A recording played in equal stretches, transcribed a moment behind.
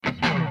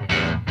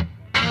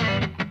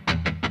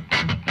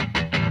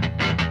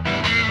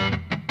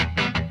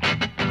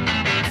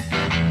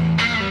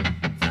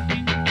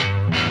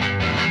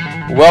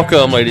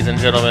Welcome, ladies and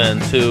gentlemen,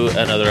 to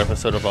another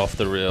episode of Off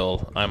the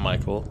Reel. I'm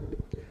Michael.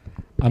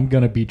 I'm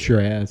gonna beat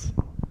your ass.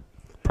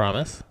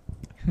 Promise?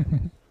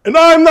 And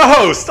I'm the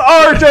host,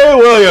 RJ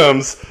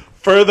Williams,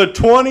 for the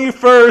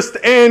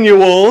 21st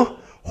annual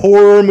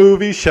Horror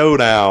Movie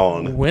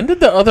Showdown. When did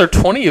the other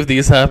 20 of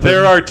these happen?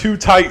 There are two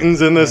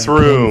titans in this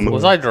room.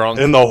 Was I drunk?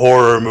 In the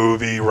horror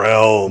movie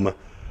realm.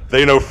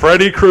 They know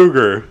Freddy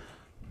Krueger.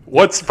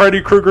 What's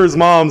Freddy Krueger's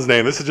mom's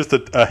name? This is just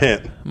a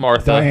hint.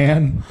 Martha.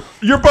 Diane.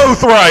 You're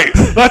both right.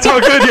 That's how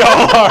good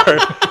y'all are.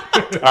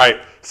 All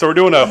right, so we're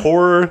doing a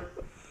horror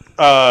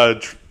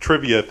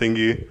trivia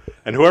thingy,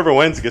 and whoever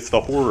wins gets the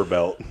horror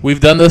belt. We've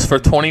done this for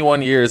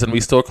 21 years, and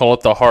we still call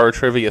it the horror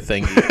trivia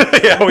thing.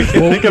 Yeah, we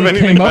can't think of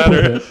anything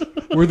better.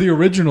 We're the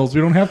originals. We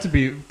don't have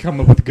to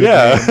come up with good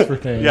names for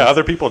things. Yeah,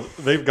 other people,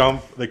 they come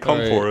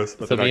for us.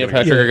 But So me and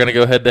gonna Patrick are going to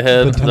go head to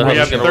head. Is that how we this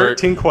have is gonna work?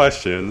 13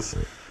 questions,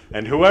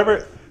 and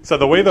whoever... So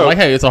the way I the... like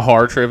how it's a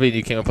horror trivia and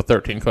you came up with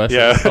 13 questions.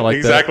 Yeah, I like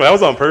exactly. That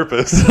was on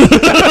purpose.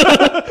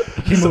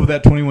 Came up with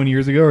that 21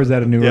 years ago, or is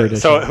that a newer edition?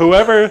 So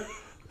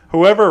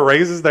whoever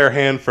raises their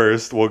hand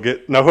first will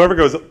get... No, whoever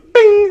goes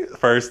bing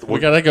first... We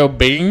got to go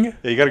bing. Yeah,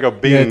 you got to go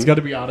bing. Yeah, it's got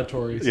to be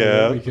auditory. So Yeah,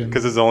 that we can.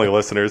 because it's only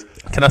listeners.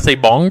 Can I say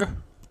bong?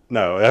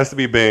 No, it has to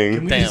be bing.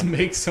 Can we Damn. just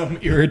make some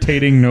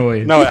irritating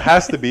noise? No, it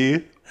has to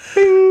be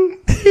bing.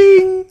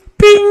 Bing,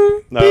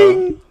 bing, No,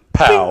 bing,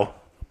 pow.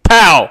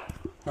 pow.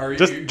 Are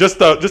Just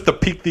to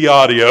peak the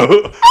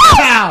audio.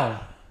 Pow!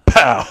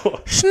 Pow.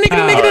 Sniggity,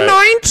 All niggity,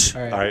 right. night.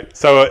 All right.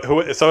 All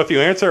right. So if you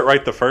answer it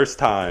right the first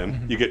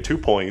time, you get 2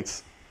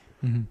 points.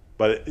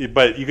 But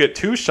you get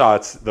 2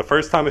 shots. The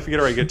first time, if you get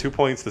it right, you get 2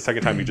 points. The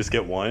second time, you just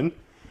get 1.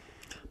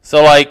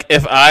 So, like,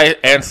 if I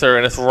answer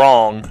and it's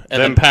wrong, and then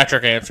Then-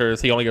 Patrick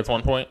answers, he only gets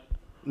 1 point?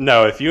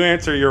 No, if you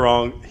answer you're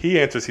wrong,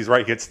 he answers he's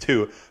right, gets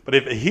 2. But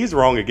if he's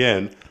wrong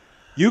again,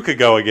 you could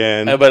go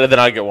again. But then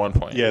I get 1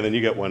 point. Yeah, then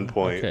you get 1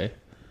 point. Okay.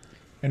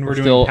 And we're We're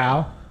doing still-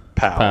 pow.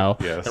 Pow. Pow.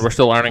 Yes. And we're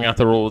still ironing out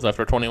the rules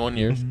after 21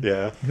 years.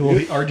 Yeah. Well,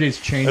 RJ's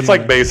changing. It's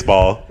like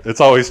baseball.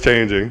 It's always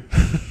changing.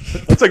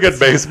 That's a good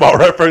baseball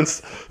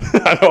reference.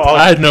 I know.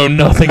 I know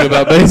nothing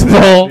about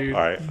baseball. Dude.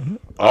 All right.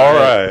 All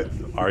right.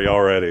 Are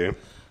y'all ready?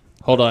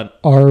 Hold on.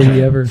 Are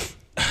we ever?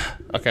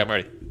 Okay, I'm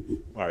ready.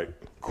 All right.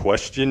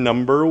 Question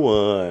number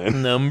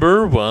 1.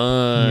 Number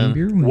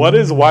 1. What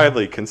is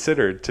widely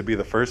considered to be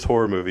the first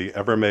horror movie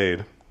ever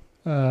made?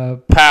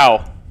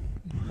 Pow.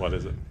 What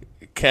is it?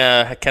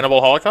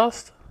 Cannibal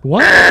Holocaust?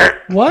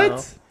 What?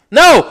 What?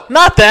 No,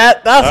 not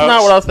that. That's Oh,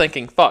 not what I was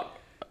thinking. Fuck.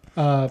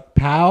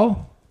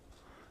 Pow?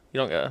 You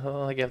don't get. I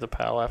don't think you have to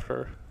pow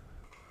after.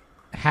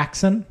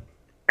 Haxon?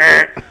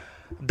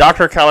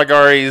 Dr.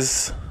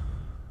 Caligari's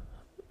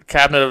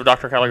Cabinet of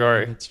Dr.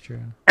 Caligari. That's true.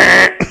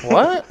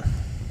 What?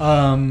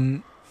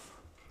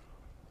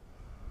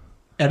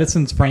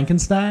 Edison's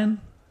Frankenstein?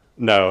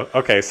 No.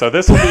 Okay. So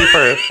this will be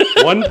for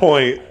 1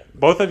 point.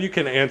 Both of you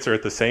can answer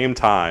at the same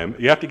time.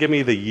 You have to give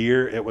me the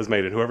year it was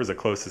made, and whoever's the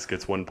closest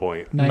gets 1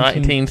 point.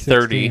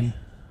 1930.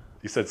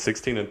 You said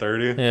 16 and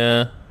 30?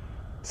 Yeah.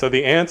 So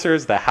the answer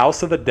is The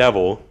House of the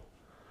Devil,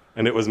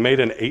 and it was made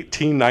in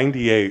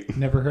 1898.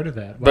 Never heard of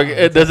that. But Wow,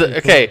 it does it.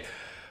 Okay.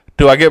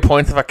 Do I get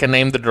points if I can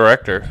name the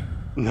director?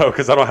 No,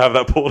 because I don't have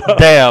that pulled up.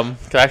 Damn.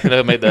 Actually,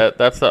 I made that.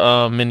 That's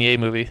the Meunier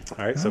movie.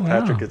 All right, so Oh,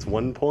 Patrick wow. gets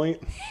 1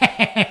 point.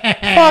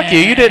 Fuck you.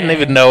 You didn't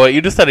even know it.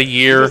 You just said a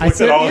year. I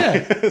said,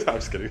 yeah. I'm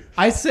just kidding.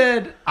 I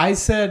said, I knew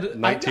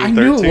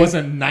 1913? it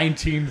wasn't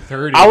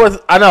 1930.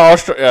 I know.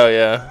 Oh,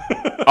 yeah.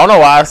 I don't know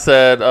why I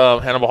said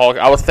Hannibal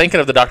Holocaust. I was thinking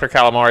of the Dr.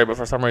 Calamari, but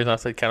for some reason I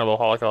said Cannibal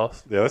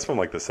Holocaust. Yeah, that's from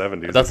like the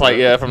 70s. That's isn't like, it?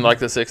 yeah, from like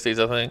the 60s,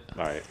 I think.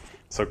 All right.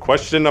 So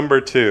question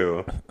number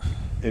 2.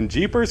 In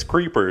Jeepers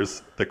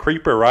Creepers, the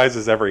creeper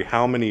rises every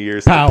how many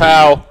years? Pow.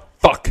 Pow.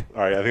 Fuck.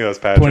 All right, I think that was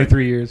Patrick.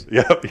 23 years.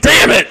 Yep.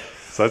 Damn it.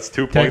 So that's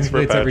 2 points Technically,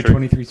 for it's every Patrick.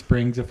 23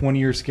 springs. If one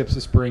year skips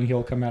a spring,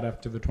 he'll come out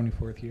after the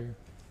 24th year.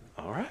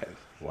 All right.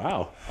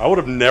 Wow. I would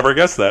have never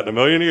guessed that in a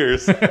million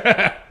years.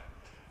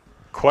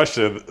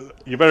 Question.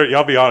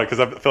 Y'all be on it because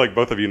I feel like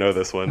both of you know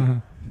this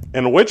one.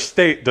 In which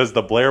state does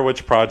the Blair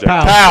Witch Project Pow.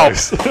 take Pow.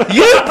 place?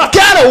 You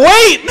gotta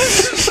wait.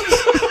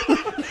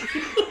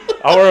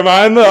 I'll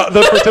remind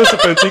the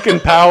participants you can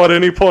pow at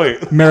any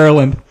point.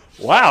 Maryland.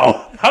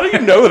 Wow. How do you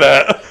know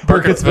that?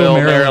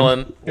 Burkittsville,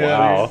 Maryland.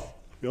 Wow.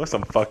 You're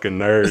some fucking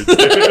nerds.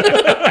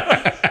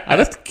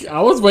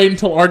 I was waiting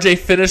until RJ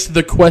finished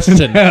the question.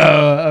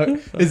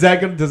 Is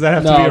that good? Does that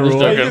have No, to be I'm a just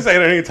rule? joking. You can say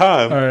it any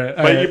time. All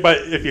right. But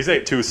if you say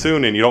it too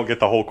soon and you don't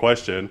get the whole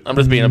question. I'm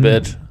just being a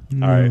bitch.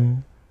 All right.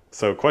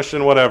 So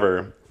question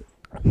whatever.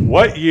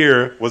 What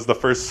year was the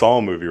first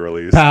Saw movie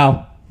released?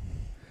 Pow.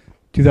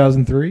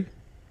 2003?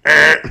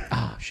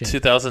 Ah, shit.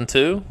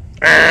 2002.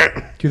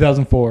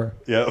 2004.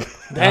 Yep.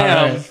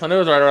 Damn. Alright. I knew it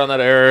was right around that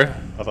era.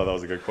 I thought that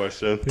was a good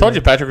question. Told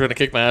you Patrick was gonna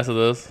kick my ass at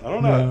this. I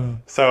don't know. No.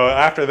 So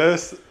after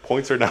this,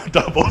 points are now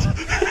doubled.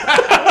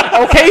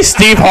 Okay,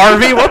 Steve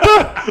Harvey. What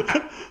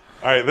the?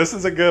 All right, this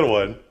is a good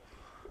one.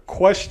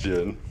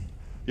 Question.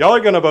 Y'all are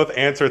going to both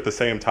answer at the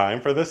same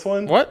time for this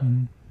one. What?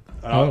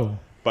 Oh.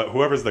 But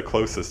whoever's the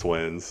closest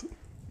wins.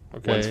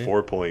 Okay. Wins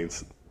 4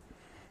 points.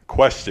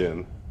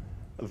 Question.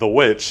 The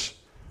Witch,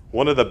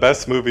 one of the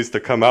best movies to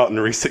come out in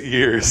recent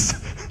years,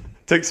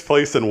 takes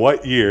place in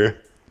what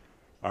year?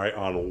 All right,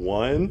 on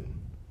 1,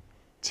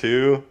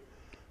 2,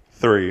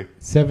 3.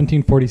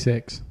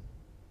 1746.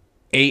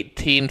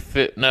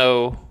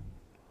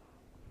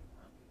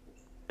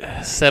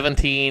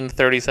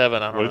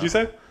 1737. I don't know. What did you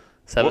say?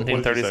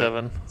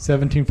 1737.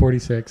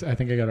 1746. I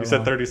think I got it You said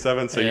wrong.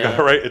 37, so you Yeah. got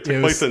it right. It took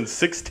It place was- in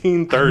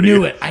 1630. I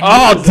knew it.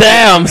 Oh,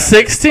 damn.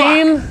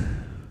 16?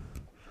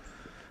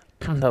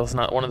 That was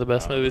not one of the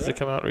best movies to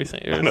come out in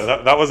recent years. No,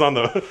 that was on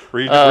the Oh.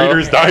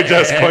 Reader's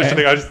Digest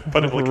questioning. I just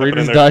put it, kept it in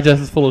Reader's there.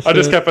 Digest is full of shit. I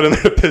just kept it in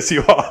there to piss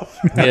you off.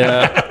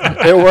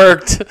 Yeah, it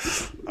worked.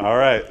 All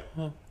right.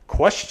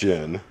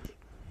 Question.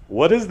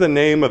 What is the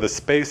name of the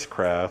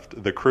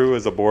spacecraft the crew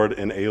is aboard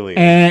in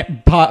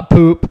Alien? Pop,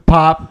 poop,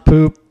 pow.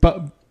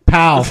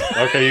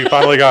 Okay, you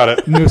finally got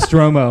it.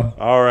 Nostromo.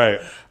 All right.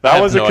 I That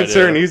have was no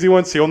considered an idea. easy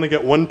one, so you only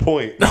get 1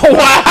 point. Wow.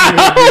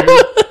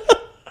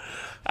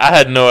 I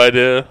had no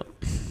idea.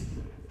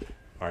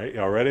 All right,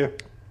 y'all ready?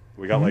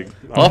 We got like...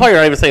 I love how you're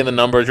not even saying the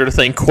numbers. You're just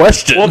saying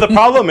question. Well, the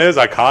problem is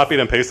I copied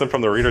and pasted them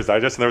from the Reader's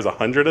Digest, and there was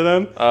 100 of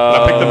them. And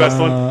I picked the best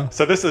one.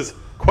 So this is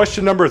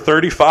question number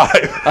 35.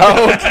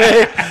 Oh,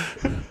 okay.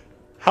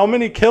 How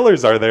many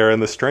killers are there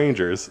in The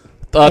Strangers?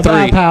 3.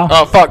 Pow.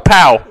 Oh, fuck.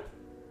 Pow.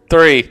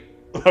 3.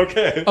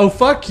 Okay. Oh,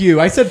 fuck you.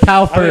 I said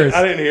pow first.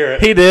 I didn't hear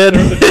it. He did.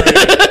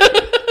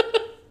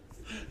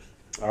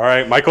 All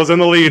right, Michael's in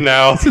the lead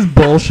now This is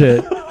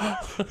bullshit.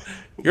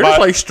 You're just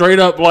like straight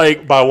up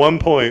like by 1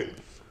 point.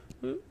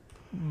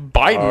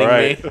 biting All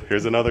right, me.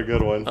 here's another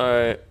good one. All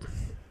right.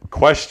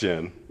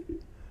 Question.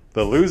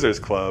 The Losers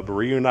Club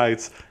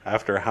reunites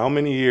after how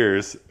many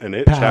years in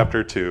It Pow.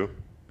 Chapter 2?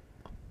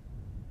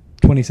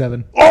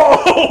 27.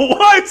 Oh,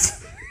 what?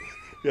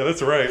 Yeah,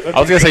 that's right. I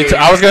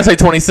was gonna say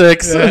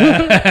 26. All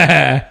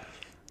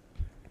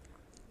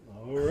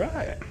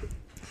right.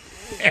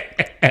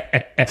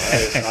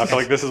 I feel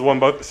like this is one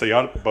both. So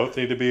y'all both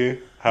need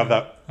to have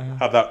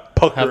that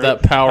pucker, Have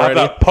that pow have ready.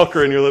 that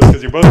pucker in your lips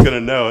because you're both gonna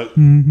know it.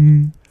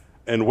 Mm-hmm.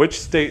 In which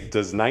state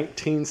does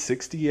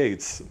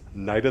 1968's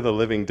Night of the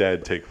Living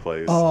Dead take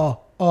place? Oh,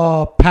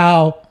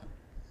 pow.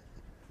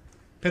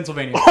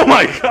 Pennsylvania. Oh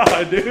my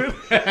god, dude!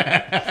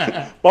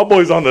 My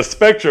boy's on the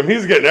spectrum.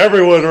 He's getting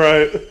everyone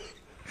right.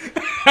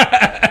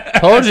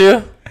 Told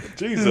you.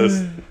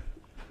 Jesus.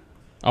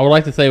 I would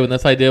like to say when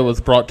this idea was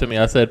brought to me,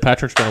 I said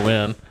Patrick's gonna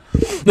win.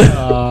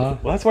 Well,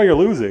 that's why you're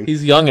losing.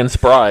 He's young and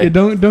spry. Hey,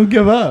 don't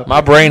give up. My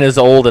brain is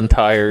old and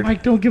tired.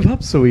 Mike, don't give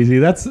up so easy.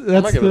 That's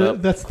not giving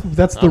up.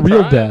 the I'm real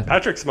trying. death.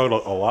 Patrick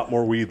smoked a lot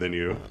more weed than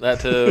you.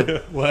 That too.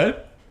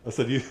 What? I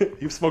said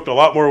you've smoked a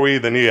lot more weed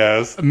than he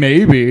has.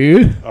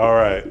 Maybe. All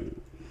right.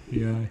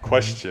 Yeah.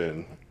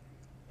 Question.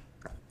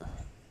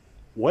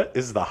 What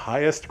is the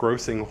highest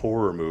grossing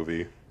horror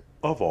movie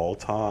of all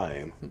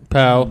time?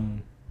 Pow.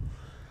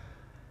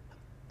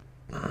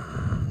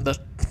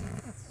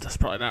 That's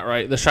probably not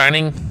right. The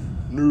Shining.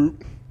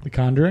 Nope. The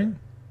Conjuring?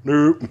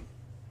 Nope.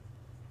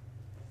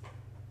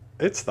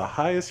 It's the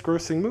highest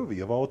grossing movie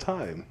of all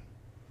time.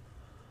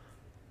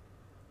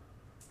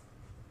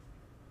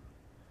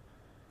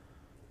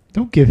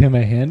 Don't give him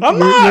a hint. I'm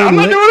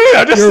not doing it.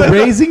 I just You're said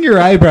raising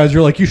your eyebrows.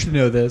 You're like, you should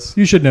know this.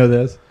 You should know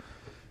this.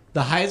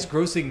 The highest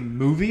grossing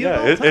movie of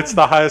all time? it's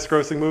the highest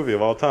grossing movie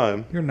of all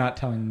time. You're not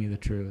telling me the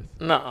truth.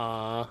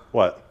 Nuh-uh.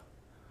 What?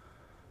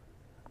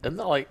 Isn't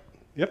that like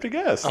You have to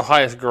guess.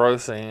 highest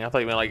grossing? I thought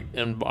you meant like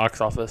in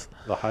box office.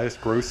 The highest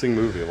grossing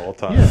movie of all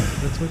time. Yeah,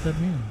 that's what that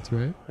means,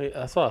 right?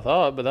 That's what I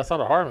thought, but that's not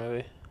a horror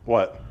movie.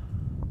 What?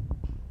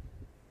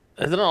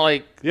 Isn't it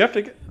like... You have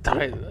to get.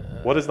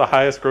 What is the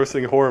highest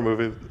grossing horror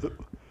movie?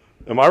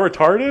 Am I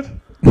retarded?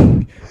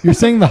 You're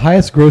saying the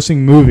highest grossing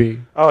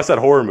movie. Oh, I said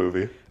horror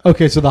movie.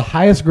 Okay, so the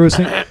highest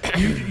grossing...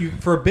 you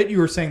for a bit, you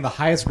were saying the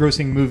highest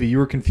grossing movie. You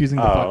were confusing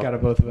the fuck out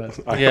of both of us.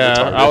 Yeah,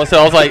 I was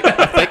like,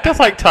 I think that's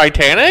like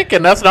Titanic,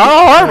 and that's not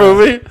a horror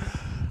movie.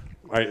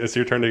 All right, it's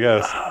your turn to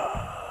guess.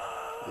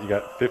 You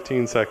got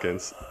 15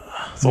 seconds. That's a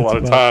That's lot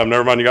of about- time.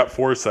 Never mind, you got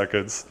 4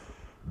 seconds.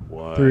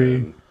 1,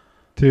 3,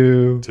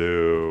 2,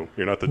 2.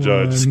 You're not the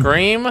judge. One.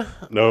 Scream?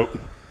 Nope.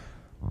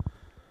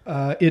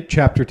 It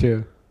Chapter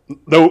 2.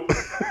 Nope.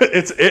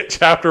 It's It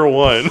Chapter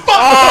 1.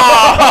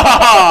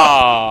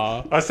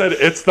 Oh! I said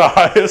it's the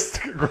highest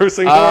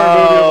grossing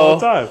horror movie of all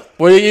time.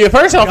 Well,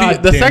 first off,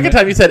 God the damn second it.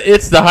 time you said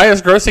it's the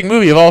highest grossing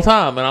movie of all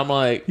time, and I'm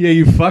like, Yeah,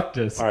 you fucked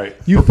us. All right.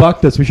 You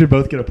fucked us. We should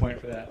both get a point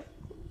for that.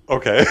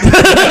 Okay.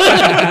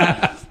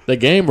 the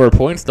game where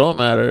points don't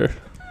matter.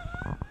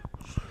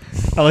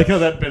 I like how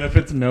that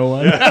benefits no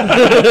one.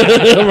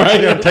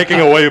 I'm taking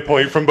away a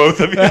point from both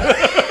of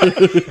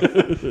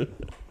you.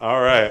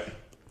 All right.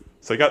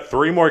 So you got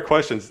 3 more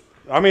questions.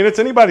 I mean, it's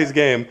anybody's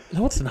game.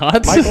 No, it's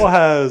not. Michael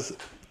has...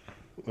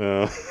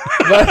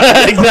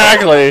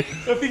 exactly.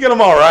 if you get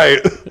them all right,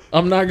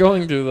 I'm not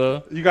going to,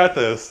 though. you got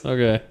this.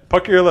 Okay.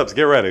 Pucker your lips.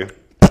 Get ready.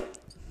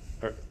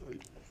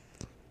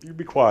 You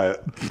be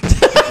quiet.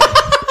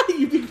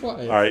 You be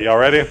quiet. All right, y'all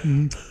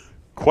ready?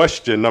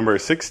 Question number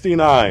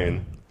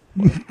 69.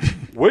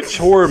 Which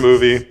horror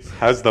movie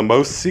has the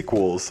most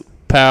sequels?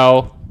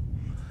 Pow.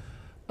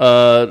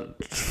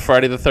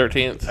 Friday the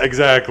 13th.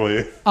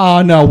 Exactly.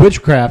 Oh, no.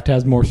 Witchcraft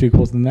has more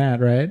sequels than that,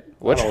 right?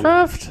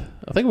 Witchcraft?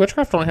 I think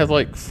Witchcraft only has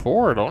like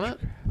 4, don't it?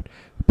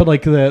 But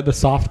like the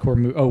softcore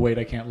movie. Oh, wait.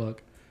 I can't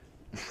look.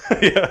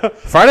 Yeah.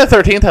 Friday the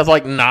 13th has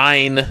like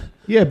 9.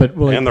 Yeah, but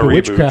like And the the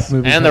Witchcraft reboots.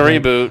 movies. And the have,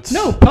 like- reboots.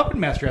 No, Puppet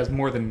Master has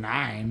more than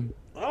 9.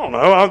 I don't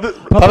know.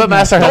 Puppet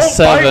Master Don't has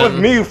fight 7.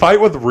 with me.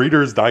 Fight with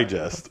Reader's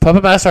Digest.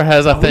 Puppet Master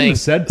has, I wouldn't think, have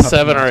said Puppet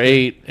 7 or Master.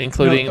 8,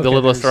 including No, The okay,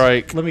 Little there's-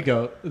 Strike. Let me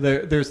go.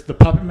 There's the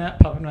Puppet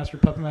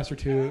Master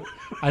 2.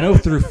 I know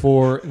through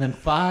 4, and then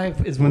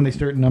 5 is when they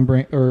start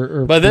numbering.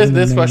 Or But putting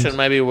this the question names.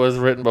 maybe was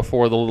written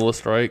before The Little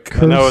Strike.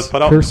 I know it's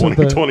put out in Curse of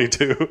the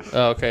 2022.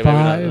 Oh, okay, maybe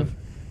not.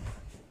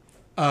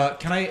 5.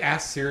 Can I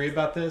ask Siri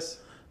about this?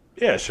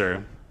 Yeah,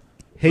 sure.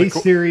 Hey The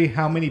co- Siri,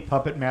 how many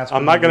Puppet Master?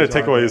 I'm not going to movies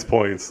take are away there? his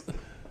points.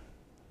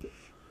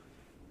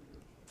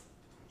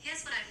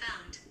 Here's what I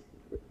found.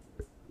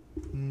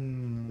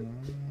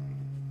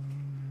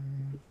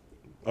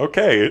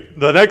 Okay,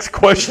 the next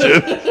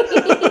question.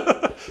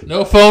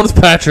 No phones,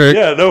 Patrick.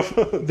 Yeah, no.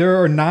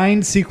 There are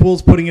 9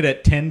 sequels, putting it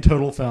at 10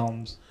 total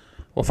films.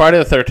 Well,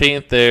 Friday the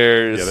 13th,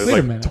 there's Yeah, there's Wait a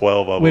like minute.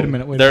 12 of them. Wait a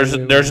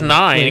minute. there's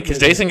 9 because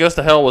Jason Goes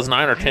to Hell was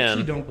 9 or I actually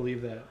 10. don't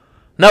believe that.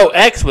 No,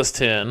 X was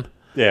 10.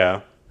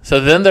 Yeah, So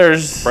then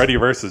there's Freddy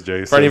versus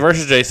Jason. Freddy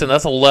versus Jason.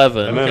 That's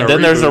 11. And And then then,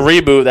 a there's a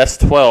reboot. That's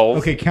 12.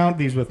 Okay, count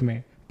these with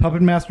me.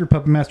 Puppet Master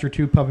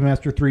 2, Puppet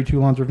Master 3,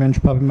 Toulon's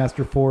Revenge, Puppet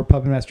Master 4,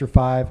 Puppet Master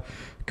 5,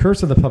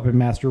 Curse of the Puppet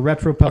Master,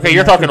 Retro Puppet Okay,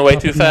 you're Master, talking way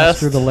Puppet too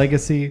Master, fast. The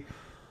Legacy,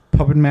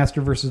 Puppet Master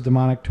versus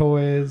Demonic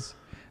Toys.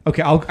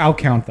 Okay, I'll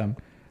count them.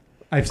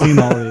 I've seen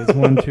all of these.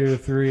 1, 2,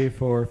 3,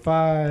 4,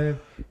 5,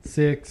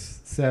 6,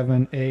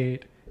 7,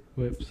 8.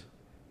 Whoops.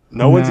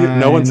 No one's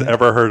 9,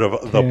 ever heard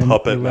of the 10,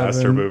 Puppet 11,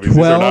 Master movies. These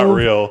are not 12,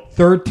 real.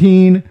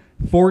 13,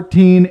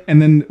 14,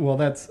 and then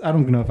I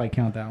don't know if I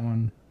count that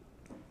one.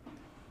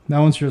 That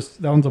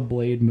one's a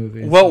Blade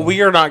movie. Well, so.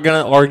 we are not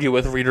going to argue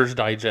with Reader's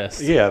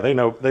Digest. Yeah, they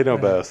know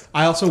best.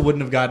 I also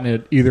wouldn't have gotten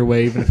it either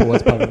way, even if it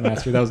was Puppet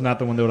Master. That was not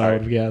the one that I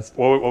would have guessed.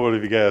 What would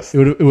have you guessed?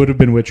 It would have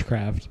been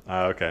Witchcraft.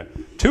 Okay.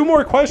 2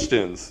 more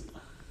questions.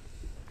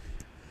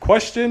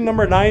 Question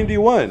number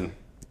 91.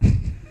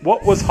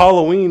 What was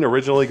Halloween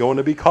originally going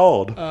to be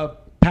called?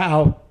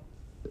 Pow,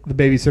 the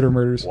Babysitter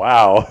Murders.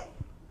 Wow.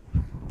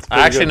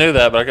 I actually good. knew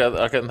that, but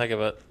I couldn't think of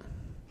it.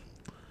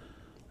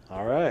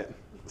 All right.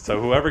 So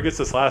whoever gets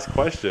this last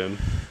question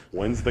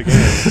wins the game.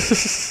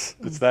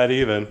 It's that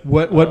even.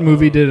 What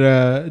movie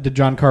did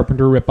John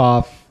Carpenter rip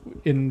off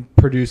in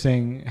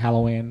producing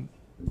Halloween?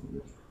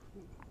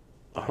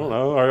 I don't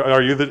know.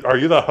 Are you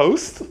the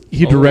host?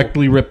 He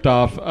directly ripped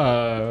off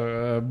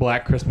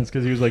Black Christmas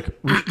because he was like,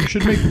 "We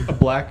should make a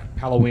Black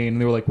Halloween."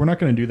 And they were like, "We're not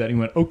going to do that." And he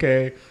went,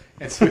 "Okay."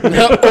 And so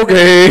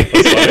Okay.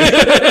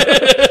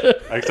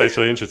 That's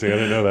actually interesting. I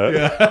didn't know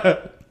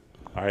that.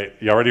 All right.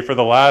 Y'all ready for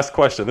the last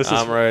question?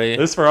 I'm ready.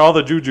 This is for all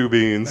the Juju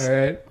beans. all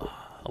right.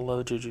 I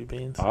love Juju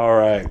Beans. All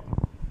right.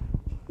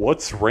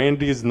 What's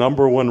Randy's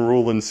number 1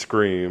 rule in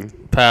Scream?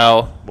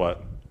 Pal.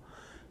 What?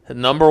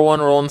 Number 1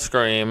 rule in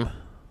Scream.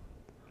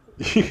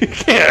 You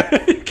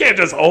can't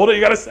just hold it.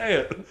 You got to say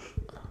it.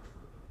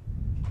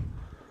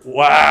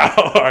 Wow.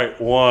 All right.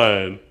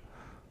 1,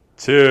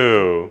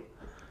 2.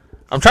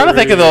 I'm trying to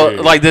think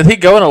of did he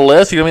go in a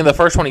list? You mean the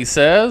first one he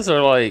says?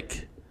 Or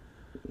like.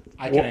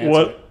 I can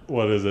answer.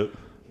 What is it?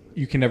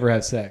 You can never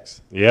have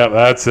sex. Yeah,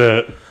 that's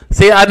it.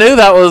 See, I knew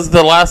that was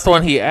the last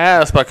one he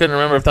asked, but I couldn't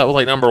remember if that was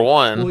like number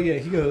 1. Well, yeah,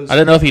 he goes. I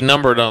didn't know if he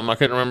numbered them. I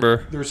couldn't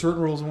remember. There are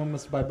certain rules one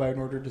must abide by in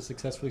order to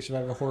successfully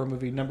survive a horror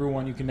movie. Number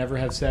 1, you can never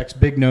have sex.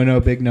 Big no-no,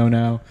 big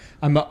no-no.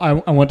 I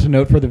want to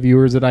note for the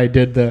viewers that I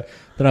did that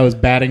I was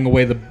batting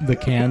away the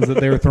cans that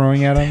they were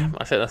throwing at him.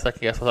 I shouldn't have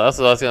second guessed. That's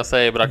what I was going to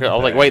say, but I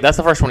was like, wait, that's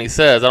the first one he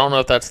says. I don't know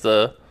if that's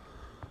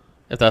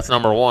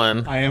number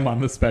 1. I am on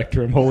the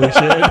spectrum. Holy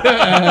shit.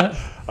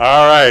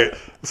 All right.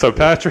 So,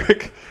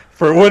 Patrick,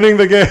 for winning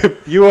the game,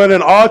 you won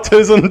an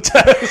autism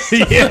test.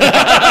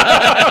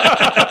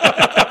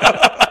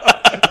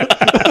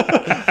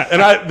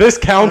 And this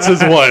counts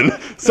as one.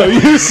 So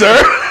you, sir.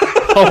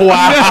 Oh,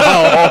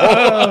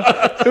 wow.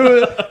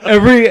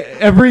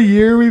 Every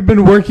year we've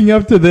been working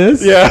up to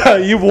this. Yeah,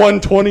 you've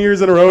won 20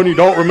 years in a row and you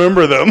don't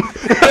remember them.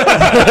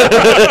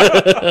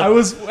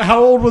 How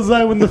old was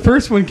I when the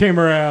first one came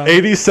around?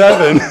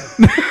 87.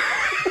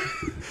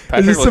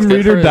 Is this some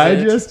Reader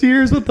Digest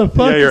years? What the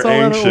fuck? Yeah, you're It's all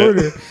out of ancient.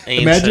 order.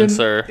 Ancient, Imagine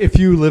sir. if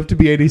you lived to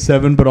be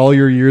 87, but all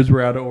your years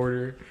were out of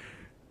order.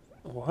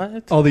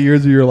 What? All the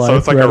years of your life. So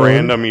it's like were a out of order.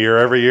 random year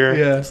every year?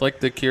 Yeah. It's like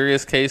the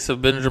curious case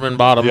of Benjamin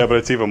Bottom. Yeah, but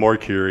it's even more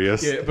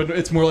curious. Yeah, but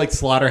it's more like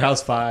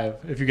Slaughterhouse 5,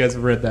 if you guys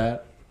have read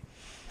that.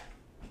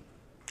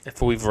 If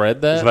we've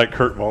read that. Is that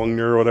Kurt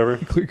Wagner or whatever?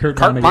 Kurt Kurt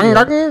Vonnegut.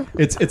 Vonnegut?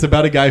 It's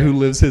about a guy who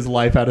lives his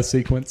life out of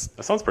sequence.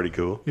 That sounds pretty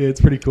cool. Yeah,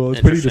 it's pretty cool. It's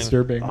pretty Interesting.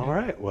 disturbing. All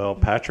right. Well,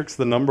 Patrick's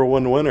the number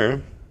 1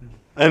 winner.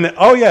 And,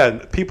 oh, yeah,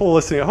 people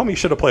listening at home, you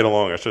should have played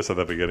along. I should have said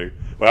that at the beginning.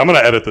 Well, I'm going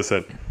to edit this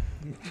in.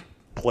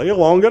 Play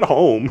along at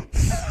home.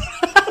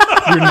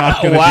 You're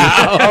not gonna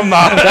Wow. I'm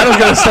not. That was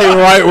going to stay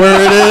right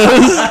where it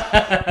is.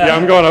 Yeah,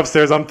 I'm going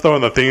upstairs. I'm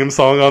throwing the theme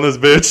song on this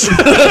bitch.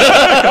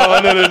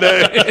 Calling it a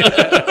day.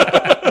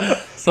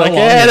 It's like, long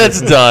and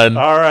is it's done.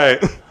 All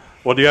right.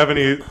 Well, do you have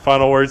any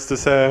final words to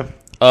say?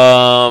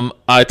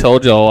 I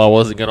told y'all I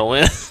wasn't going to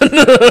win.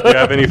 Do you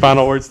have any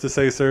final words to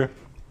say, sir?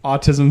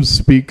 Autism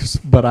speaks,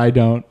 but I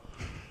don't.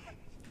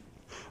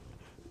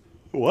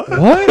 What?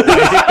 What?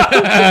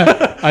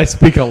 I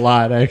speak a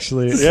lot,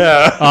 actually.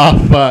 Yeah.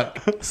 Oh fuck.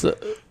 So,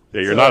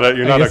 Yeah, you're not a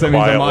I guess that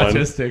means quiet I'm one.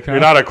 autistic, huh?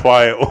 You're not a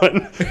quiet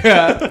one.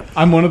 Yeah,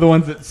 I'm one of the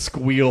ones that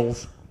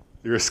squeals.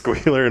 You're a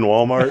squealer in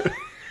Walmart.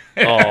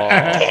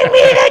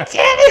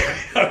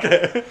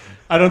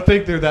 I don't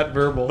think they're that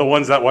verbal. The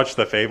ones that watch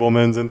the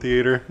Fablemans in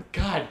theater.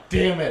 God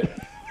damn it.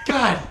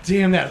 God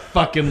damn that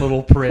fucking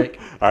little prick.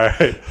 All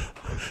right.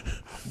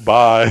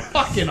 Bye.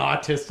 Fucking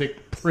autistic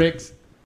pricks.